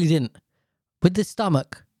 I really didn't. With the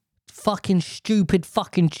stomach, fucking stupid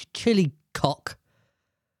fucking chili cock.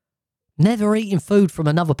 Never eating food from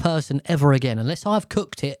another person ever again, unless I've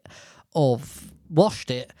cooked it or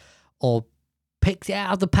washed it or picked it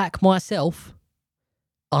out of the pack myself.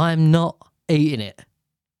 I'm not eating it.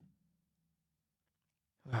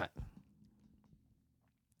 Right.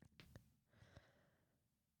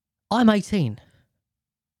 I'm 18.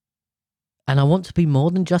 And I want to be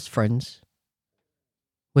more than just friends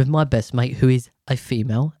with my best mate who is a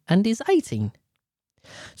female and is 18.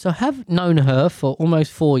 So I have known her for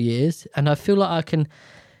almost 4 years and I feel like I can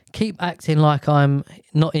keep acting like I'm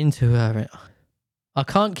not into her. I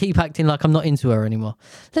can't keep acting like I'm not into her anymore.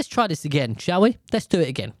 Let's try this again, shall we? Let's do it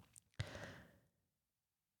again.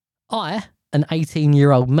 I, an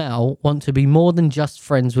 18-year-old male, want to be more than just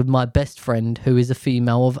friends with my best friend who is a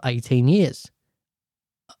female of 18 years.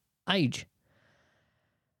 Age.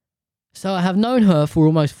 So I have known her for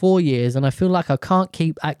almost 4 years and I feel like I can't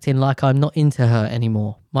keep acting like I'm not into her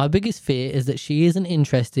anymore. My biggest fear is that she isn't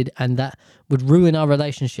interested and that would ruin our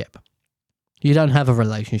relationship. You don't have a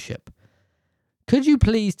relationship. Could you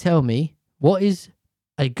please tell me what is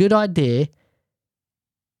a good idea?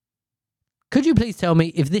 Could you please tell me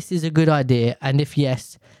if this is a good idea, and if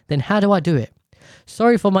yes, then how do I do it?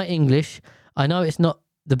 Sorry for my English. I know it's not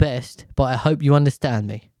the best, but I hope you understand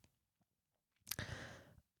me.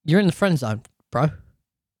 You're in the friend zone, bro.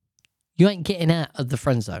 You ain't getting out of the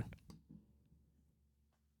friend zone.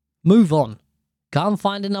 Move on. Go and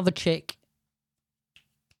find another chick.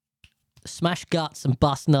 Smash guts and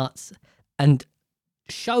bust nuts and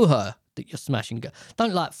show her that you're smashing guts.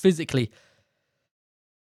 Don't physically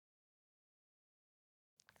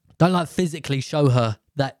show her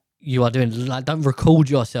that you are doing. Don't record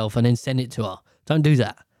yourself and then send it to her. Don't do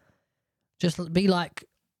that. Just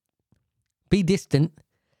be distant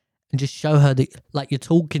and just show her that you're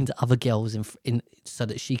talking to other girls in so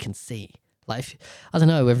that she can see. I don't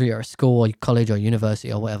know whether you're at school or college or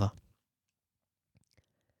university or whatever.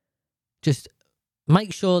 Just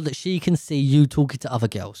make sure that she can see you talking to other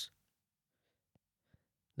girls.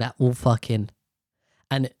 That will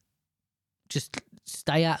and just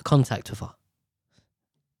stay out of contact with her.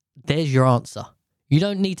 There's your answer. You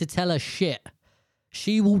don't need to tell her shit.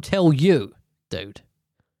 She will tell you, dude.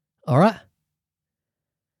 All right?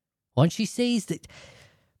 Once she sees that,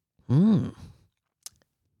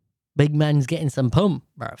 big man's getting some pum,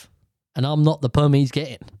 bruv, and I'm not the pum he's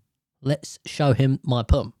getting. Let's show him my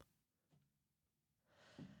pum.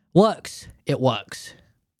 Works. It works.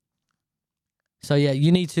 So yeah,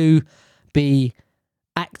 you need to be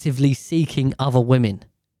actively seeking other women,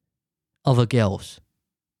 other girls,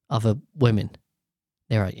 other women.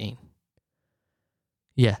 They're 18.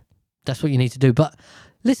 Yeah, that's what you need to do. But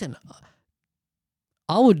listen,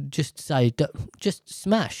 I would just say, just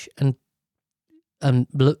smash and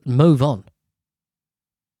move on.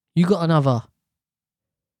 You got another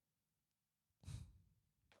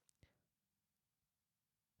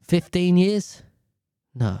 15 years?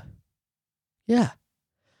 No. Yeah.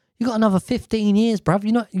 You got another 15 years, bruv.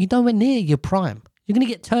 You're nowhere near your prime. You're going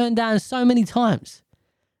to get turned down so many times.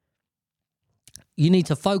 You need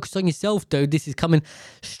to focus on yourself, dude. This is coming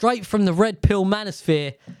straight from the red pill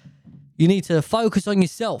manosphere. You need to focus on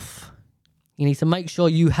yourself. You need to make sure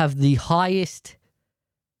you have the highest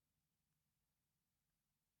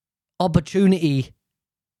opportunity.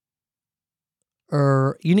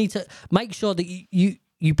 You need to make sure that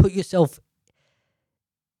you put yourself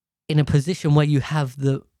in a position where you have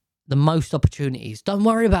the most opportunities. Don't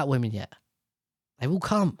worry about women yet. They will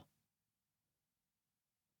come.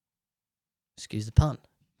 Excuse the pun.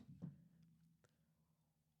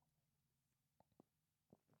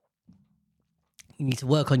 You need to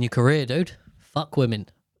work on your career, dude. Fuck women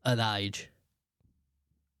at that age.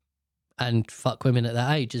 And fuck women at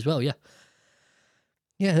that age as well, yeah.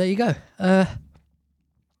 Yeah, there you go. I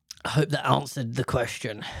hope that answered the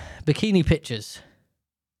question. Bikini pictures.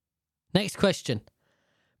 Next question.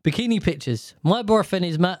 Bikini pictures. My boyfriend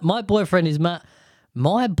is mad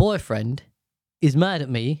at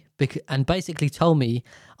me and basically told me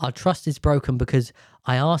our trust is broken because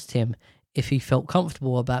I asked him if he felt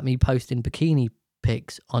comfortable about me posting bikini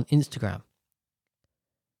pics on Instagram.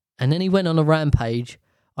 And then he went on a rampage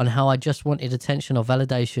on how I just wanted attention or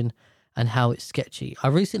validation and how it's sketchy. I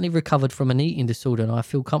recently recovered from an eating disorder and I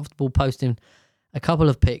feel comfortable posting a couple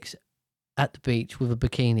of pics at the beach with a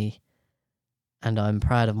bikini and I'm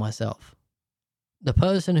proud of myself. The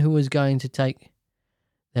person who was going to take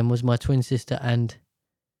them was my twin sister and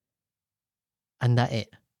that's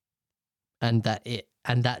it,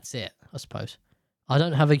 I suppose. I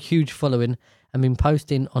don't have a huge following and been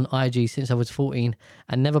posting on IG since I was 14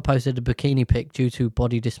 and never posted a bikini pic due to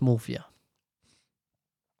body dysmorphia.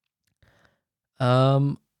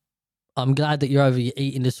 I'm glad that you're over your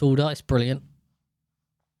eating disorder. It's brilliant.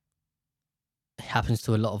 It happens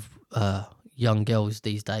to a lot of young girls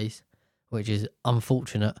these days, which is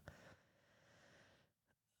unfortunate.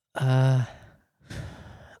 I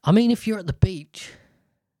mean, if you're at the beach,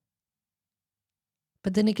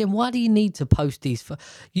 but then again, why do you need to post these?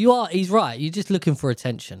 He's right. You're just looking for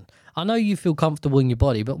attention. I know you feel comfortable in your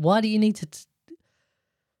body, but why do you need to?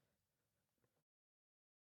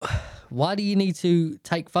 Why do you need to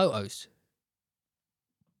take photos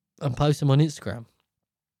and post them on Instagram?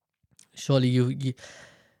 Surely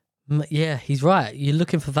yeah, he's right. You're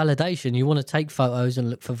looking for validation. You want to take photos and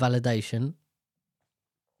look for validation.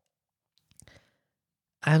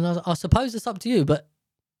 And I suppose it's up to you, but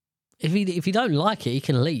if you don't like it, he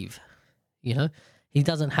can leave. You know, he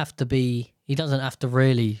doesn't have to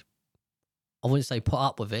really, I wouldn't say put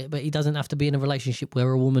up with it, but he doesn't have to be in a relationship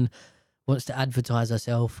where a woman wants to advertise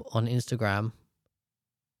herself on Instagram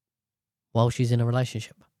while she's in a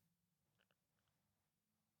relationship.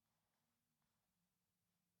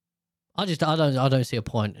 I don't see a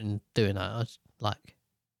point in doing that. It's like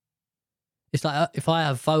if I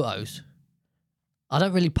have photos, I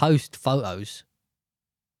don't really post photos.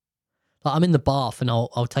 Like I'm in the bath and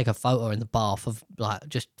I'll take a photo in the bath of like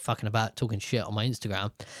just fucking about talking shit on my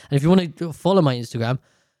Instagram. And if you want to follow my Instagram,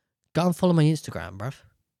 go and follow my Instagram, bruv.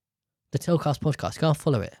 The Telcast Podcast. Go and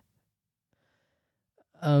follow it.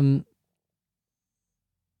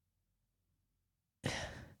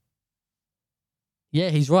 Yeah,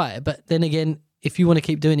 he's right. But then again, if you want to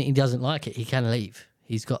keep doing it, he doesn't like it, he can leave.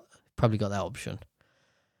 He's probably got that option.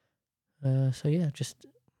 So yeah, just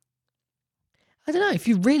I don't know. If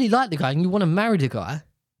you really like the guy and you want to marry the guy,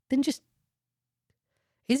 then just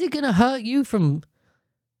is it going to hurt you from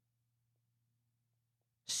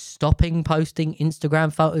stopping posting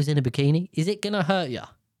Instagram photos in a bikini? Is it going to hurt you?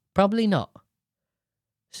 Probably not.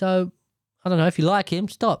 So I don't know. If you like him,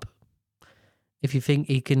 stop. If you think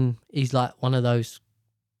he's like one of those,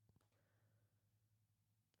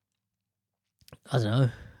 I don't know,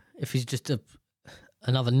 if he's just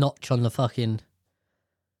another notch on the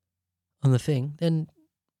thing, then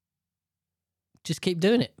just keep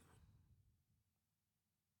doing it.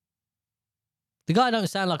 The guy don't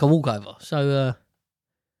sound like a walkover, so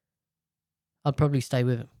I'd probably stay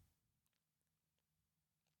with him.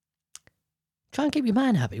 Try and keep your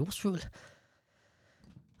man happy. What's wrong?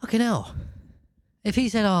 Fucking hell. If he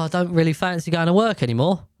said, I don't really fancy going to work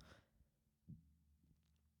anymore,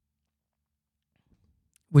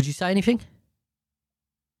 would you say anything?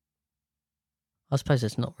 I suppose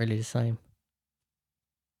it's not really the same.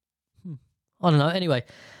 I don't know. Anyway,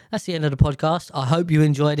 that's the end of the podcast. I hope you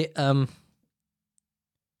enjoyed it.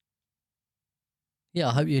 Yeah,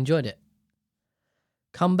 I hope you enjoyed it.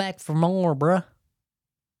 Come back for more, bruh.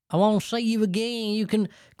 I want to see you again. You can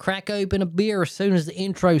crack open a beer as soon as the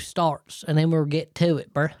intro starts, and then we'll get to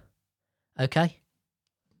it, bruh. Okay?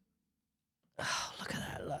 Oh, look at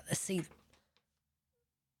that. Look, let's see.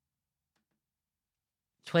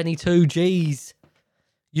 22 G's.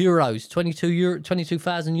 Euros.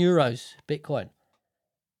 22,000 euros. Bitcoin.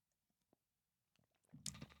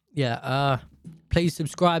 Yeah, please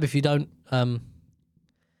subscribe if you don't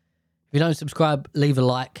subscribe, leave a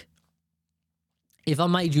like. If I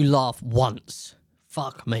made you laugh once,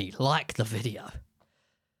 fuck me, like the video.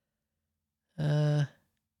 Yeah,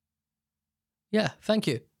 thank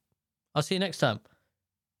you. I'll see you next time.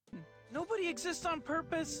 Nobody exists on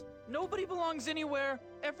purpose. Nobody belongs anywhere.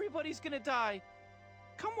 Everybody's gonna die.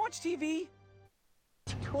 Come watch TV.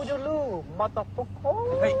 Toodaloo,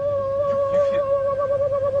 motherfucker. Hey,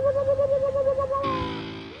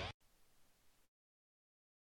 you